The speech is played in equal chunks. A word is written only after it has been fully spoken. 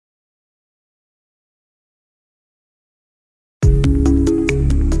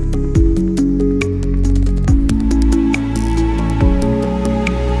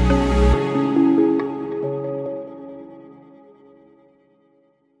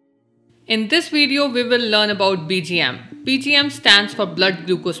In this video, we will learn about BGM. BGM stands for blood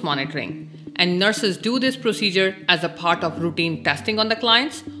glucose monitoring, and nurses do this procedure as a part of routine testing on the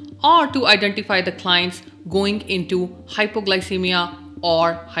clients or to identify the clients going into hypoglycemia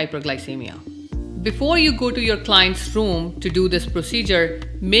or hyperglycemia. Before you go to your client's room to do this procedure,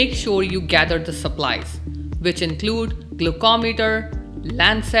 make sure you gather the supplies, which include glucometer,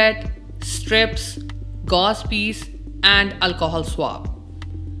 lancet, strips, gauze piece, and alcohol swab.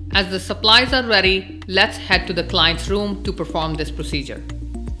 As the supplies are ready, let's head to the client's room to perform this procedure.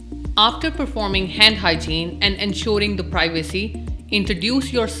 After performing hand hygiene and ensuring the privacy,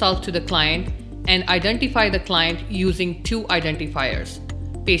 introduce yourself to the client and identify the client using two identifiers: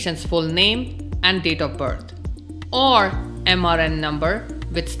 patient's full name and date of birth, or MRN number,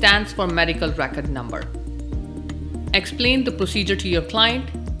 which stands for medical record number. Explain the procedure to your client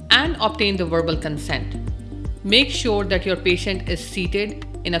and obtain the verbal consent. Make sure that your patient is seated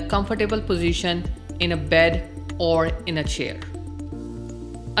in a comfortable position in a bed or in a chair.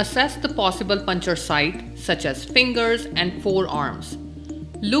 Assess the possible puncture site such as fingers and forearms.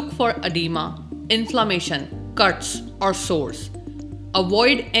 Look for edema, inflammation, cuts or sores.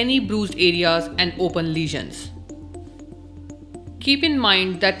 Avoid any bruised areas and open lesions. Keep in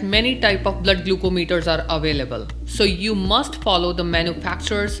mind that many types of blood glucometers are available, so you must follow the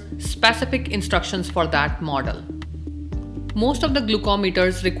manufacturer's specific instructions for that model. Most of the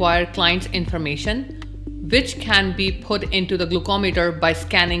glucometers require client's information, which can be put into the glucometer by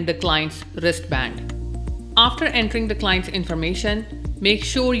scanning the client's wristband. After entering the client's information, make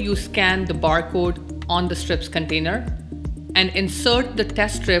sure you scan the barcode on the strip's container and insert the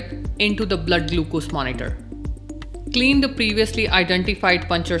test strip into the blood glucose monitor. Clean the previously identified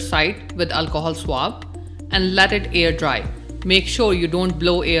puncture site with alcohol swab and let it air dry. Make sure you don't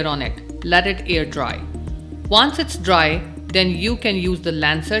blow air on it. Let it air dry. Once it's dry, then you can use the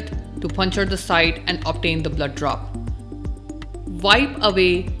lancet to puncture the site and obtain the blood drop. Wipe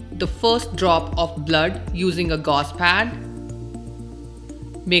away the first drop of blood using a gauze pad.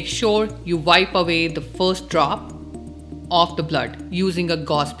 Make sure you wipe away the first drop of the blood using a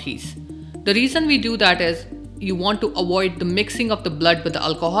gauze piece. The reason we do that is you want to avoid the mixing of the blood with the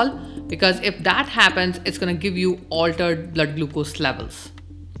alcohol, because if that happens, it's going to give you altered blood glucose levels.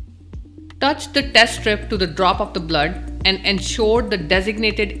 Touch the test strip to the drop of the blood and ensure the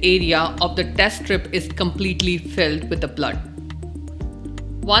designated area of the test strip is completely filled with the blood.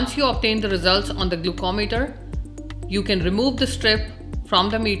 Once you obtain the results on the glucometer, you can remove the strip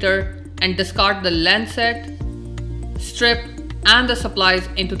from the meter and discard the lancet, strip, and the supplies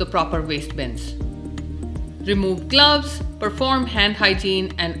into the proper waste bins. Remove gloves, perform hand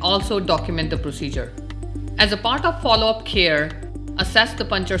hygiene, and also document the procedure. As a part of follow-up care, assess the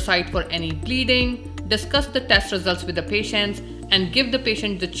puncture site for any bleeding, discuss the test results with the patients, and give the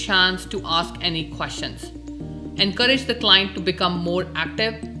patient the chance to ask any questions. Encourage the client to become more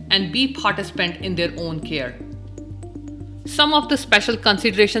active and be participant in their own care. Some of the special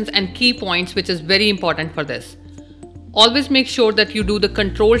considerations and key points which is very important for this. Always make sure that you do the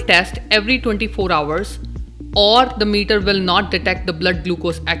control test every 24 hours or the meter will not detect the blood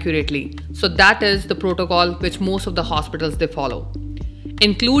glucose accurately. So that is the protocol which most of the hospitals they follow.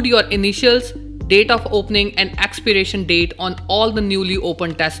 Include your initials, date of opening and expiration date on all the newly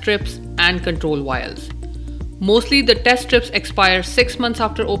opened test strips and control vials. Mostly the test strips expire 6 months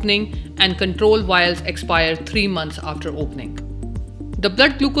after opening and control vials expire 3 months after opening. The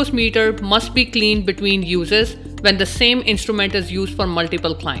blood glucose meter must be cleaned between uses when the same instrument is used for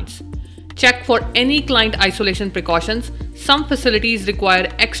multiple clients. Check for any client isolation precautions. Some facilities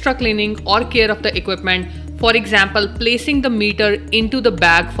require extra cleaning or care of the equipment. For example, placing the meter into the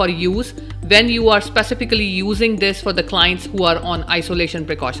bag for use when you are specifically using this for the clients who are on isolation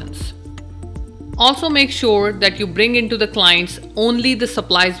precautions. Also make sure that you bring into the clients only the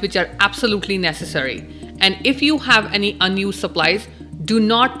supplies which are absolutely necessary. And if you have any unused supplies, do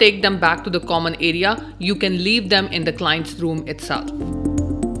not take them back to the common area. You can leave them in the client's room itself.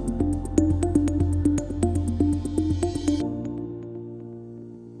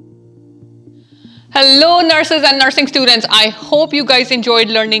 Hello nurses and nursing students. I hope you guys enjoyed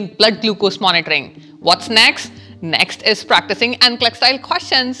learning blood glucose monitoring. What's next? Next is practicing NCLEX style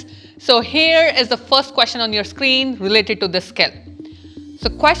questions. So here is the first question on your screen related to this skill. So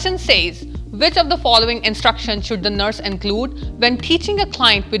question says, which of the following instructions should the nurse include when teaching a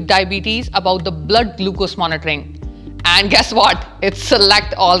client with diabetes about the blood glucose monitoring? And guess what? It's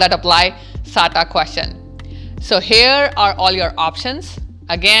select all that apply SATA question. So here are all your options.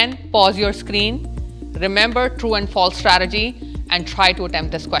 Again, pause your screen. Remember true and false strategy and try to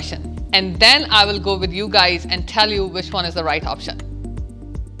attempt this question. And then I will go with you guys and tell you which one is the right option.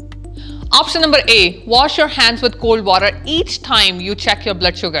 Option number A, wash your hands with cold water each time you check your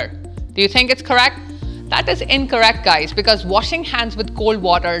blood sugar. Do you think it's correct? That is incorrect, guys, because washing hands with cold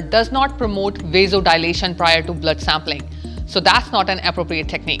water does not promote vasodilation prior to blood sampling. So that's not an appropriate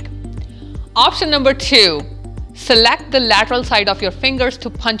technique. Option number 2, select the lateral side of your fingers to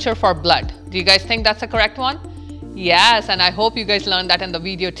puncture for blood. Do you guys think that's the correct one? Yes, and I hope you guys learned that in the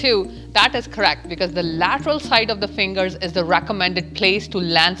video too. That is correct because the lateral side of the fingers is the recommended place to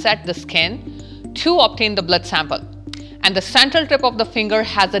lancet the skin to obtain the blood sample. And the central tip of the finger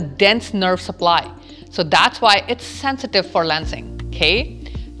has a dense nerve supply. So that's why it's sensitive for lancing, okay?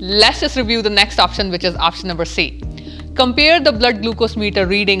 Let's just review the next option, which is option number C. Compare the blood glucose meter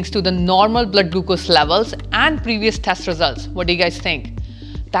readings to the normal blood glucose levels and previous test results. What do you guys think?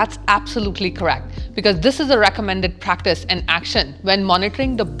 That's absolutely correct because this is a recommended practice and action when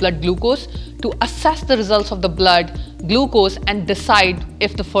monitoring the blood glucose to assess the results of the blood glucose and decide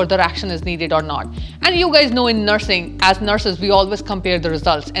if the further action is needed or not. And you guys know in nursing, as nurses, we always compare the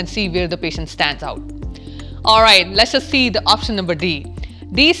results and see where the patient stands out. All right, let's just see the option number D.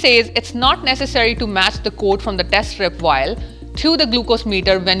 D says it's not necessary to match the code from the test strip vial to the glucose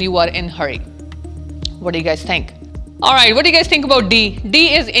meter when you are in a hurry. What do you guys think? All right, what do you guys think about D?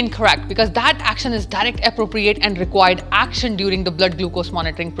 D is incorrect because that action is direct, appropriate, and required action during the blood glucose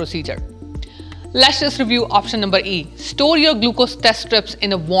monitoring procedure. Let's just review option number E. Store your glucose test strips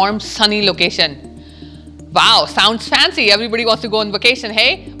in a warm, sunny location. Wow, sounds fancy. Everybody wants to go on vacation,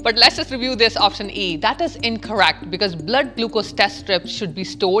 hey? But let's just review this option E. That is incorrect because blood glucose test strips should be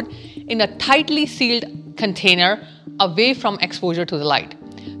stored in a tightly sealed container away from exposure to the light.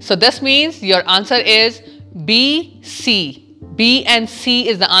 So this means your answer is B, C. B and C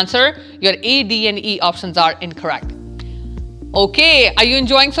is the answer. Your A, D, and E options are incorrect. Okay, are you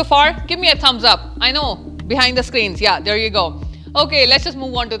enjoying so far? Give me a thumbs up. I know, behind the screens. Yeah, there you go. Okay, let's just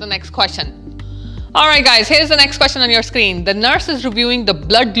move on to the next question. All right, guys, here's the next question on your screen. The nurse is reviewing the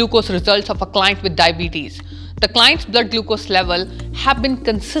blood glucose results of a client with diabetes. The client's blood glucose level have been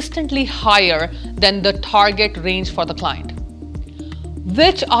consistently higher than the target range for the client.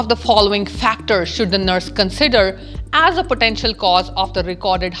 Which of the following factors should the nurse consider as a potential cause of the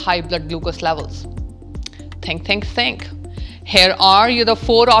recorded high blood glucose levels? Think, think, think. Here are the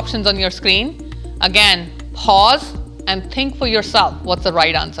 4 options on your screen. Again, pause and think for yourself what's the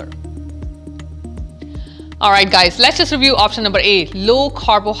right answer. All right, guys, let's just review option number A, low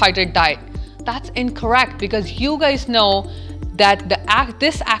carbohydrate diet. That's incorrect because you guys know that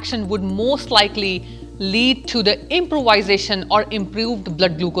this action would most likely lead to the improvisation or improved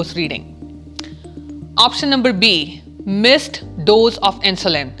blood glucose reading. Option number B, missed dose of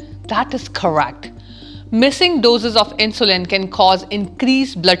insulin. That is correct. Missing doses of insulin can cause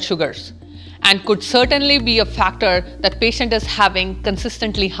increased blood sugars and could certainly be a factor that patient is having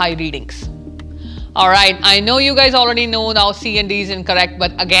consistently high readings. All right, I know you guys already know now C and D is incorrect,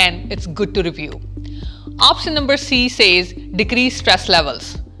 but again, it's good to review. Option number C says decreased stress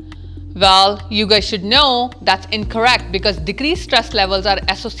levels. Well, you guys should know that's incorrect because decreased stress levels are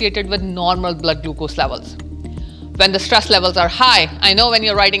associated with normal blood glucose levels. When the stress levels are high, I know when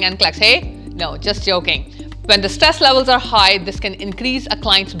you're writing NCLEX, hey? No, just joking. When the stress levels are high, this can increase a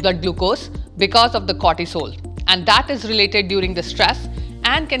client's blood glucose because of the cortisol, and that is related during the stress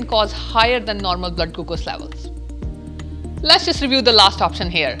and can cause higher than normal blood glucose levels. Let's just review the last option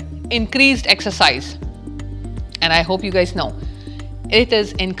here, increased exercise. And I hope you guys know it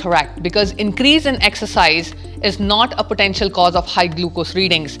is incorrect because increase in exercise is not a potential cause of high glucose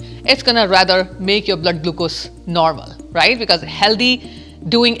readings. It's gonna rather make your blood glucose normal, right? Because healthy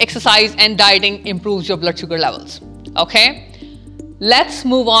doing exercise and dieting improves your blood sugar levels, okay? Let's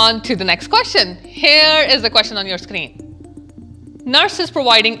move on to the next question. Here is the question on your screen. Nurse is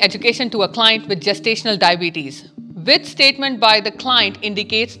providing education to a client with gestational diabetes. Which statement by the client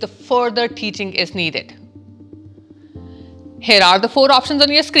indicates the further teaching is needed? Here are the 4 options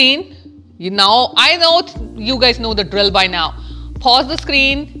on your screen. I know you guys know the drill by now. Pause the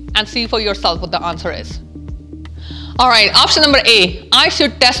screen and see for yourself what the answer is. All right, option number A, I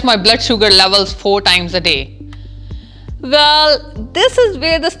should test my blood sugar levels 4 times a day. Well, this is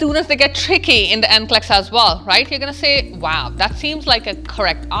where the students, they get tricky in the NCLEX as well, right? You're gonna say, wow, that seems like a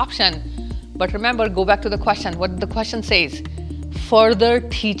correct option. But remember, go back to the question. What the question says, further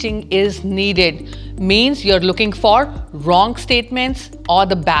teaching is needed. Means you're looking for wrong statements or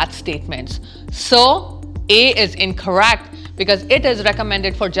the bad statements. So A is incorrect because it is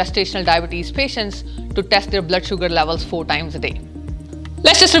recommended for gestational diabetes patients to test their blood sugar levels 4 times a day.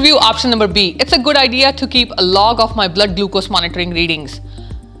 Let's just review option number B. It's a good idea to keep a log of my blood glucose monitoring readings.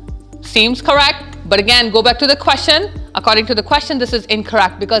 Seems correct, but again, go back to the question. According to the question, this is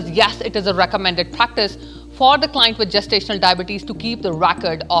incorrect because yes, it is a recommended practice for the client with gestational diabetes to keep the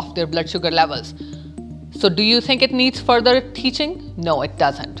record of their blood sugar levels. So do you think it needs further teaching? No, it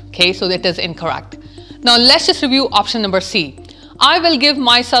doesn't. Okay, so it is incorrect. Now let's just review option number C. I will give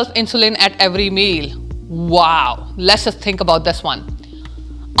myself insulin at every meal. Wow, let's just think about this one.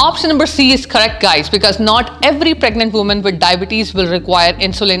 Option number C is correct, guys, because not every pregnant woman with diabetes will require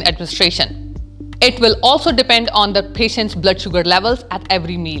insulin administration. It will also depend on the patient's blood sugar levels at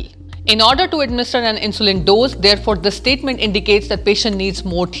every meal. In order to administer an insulin dose, therefore, the statement indicates that patient needs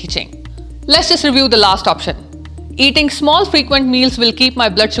more teaching. Let's just review the last option. Eating small frequent meals will keep my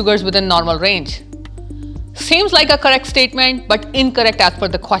blood sugars within normal range. Seems like a correct statement, but incorrect as per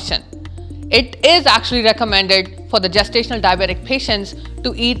the question. It is actually recommended for the gestational diabetic patients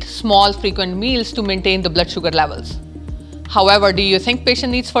to eat small frequent meals to maintain the blood sugar levels. However, do you think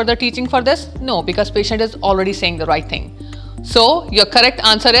patient needs further teaching for this? No, because patient is already saying the right thing. So your correct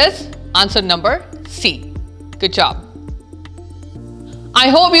answer is answer number C. Good job. I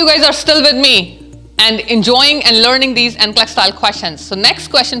hope you guys are still with me and enjoying and learning these NCLEX style questions. So next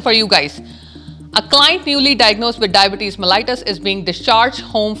question for you guys. A client newly diagnosed with diabetes mellitus is being discharged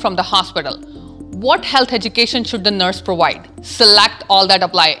home from the hospital. What health education should the nurse provide? Select all that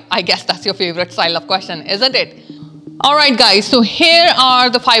apply. I guess that's your favorite style of question, isn't it? All right, guys, so here are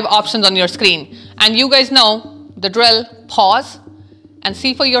the 5 options on your screen. And you guys know the drill. Pause and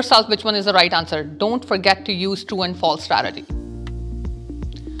see for yourself which one is the right answer. Don't forget to use true and false strategy.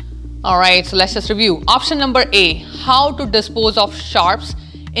 All right, so let's just review. Option number A, how to dispose of sharps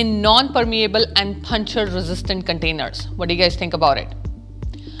in non-permeable and puncture-resistant containers. What do you guys think about it?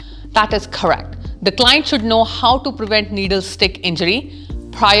 That is correct. The client should know how to prevent needle stick injury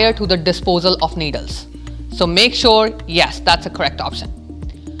prior to the disposal of needles. So make sure, yes, that's a correct option.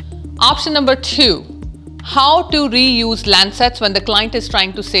 Option number 2, how to reuse lancets when the client is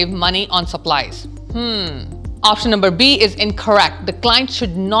trying to save money on supplies. Option number B is incorrect. The client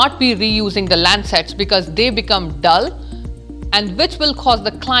should not be reusing the lancets because they become dull, and which will cause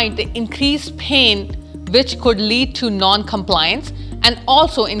the client the increased pain, which could lead to non-compliance and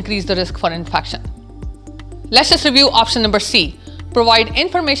also increase the risk for infection. Let's just review option number C. Provide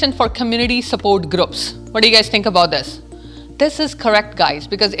information for community support groups. What do you guys think about this? This is correct, guys,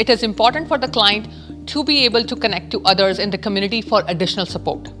 because it is important for the client to be able to connect to others in the community for additional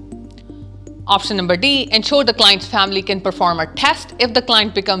support. Option number D, ensure the client's family can perform a test if the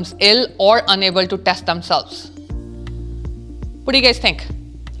client becomes ill or unable to test themselves. What do you guys think?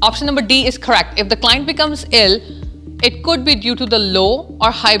 Option number D is correct. If the client becomes ill, it could be due to the low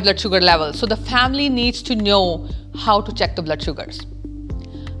or high blood sugar level. So the family needs to know how to check the blood sugars.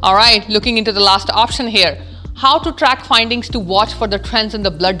 All right, looking into the last option here, how to track findings to watch for the trends in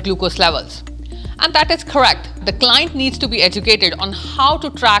the blood glucose levels. And that is correct. The client needs to be educated on how to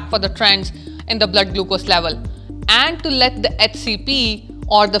track for the trends in the blood glucose level and to let the HCP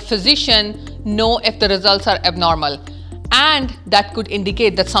or the physician know if the results are abnormal, and that could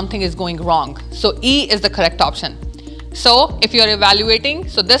indicate that something is going wrong. So E is the correct option. So if you're evaluating,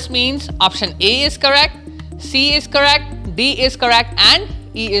 so this means option A is correct, C is correct, D is correct, and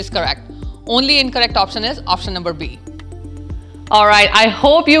E is correct. Only incorrect option is option number B. All right, I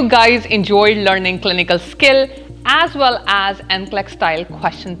hope you guys enjoyed learning clinical skill as well as NCLEX style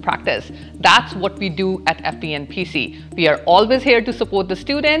question practice. That's what we do at FDNPC. We are always here to support the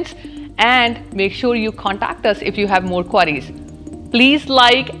students, and make sure you contact us if you have more queries. Please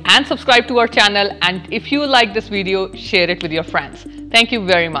like and subscribe to our channel, and if you like this video, share it with your friends. Thank you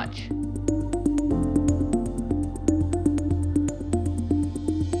very much.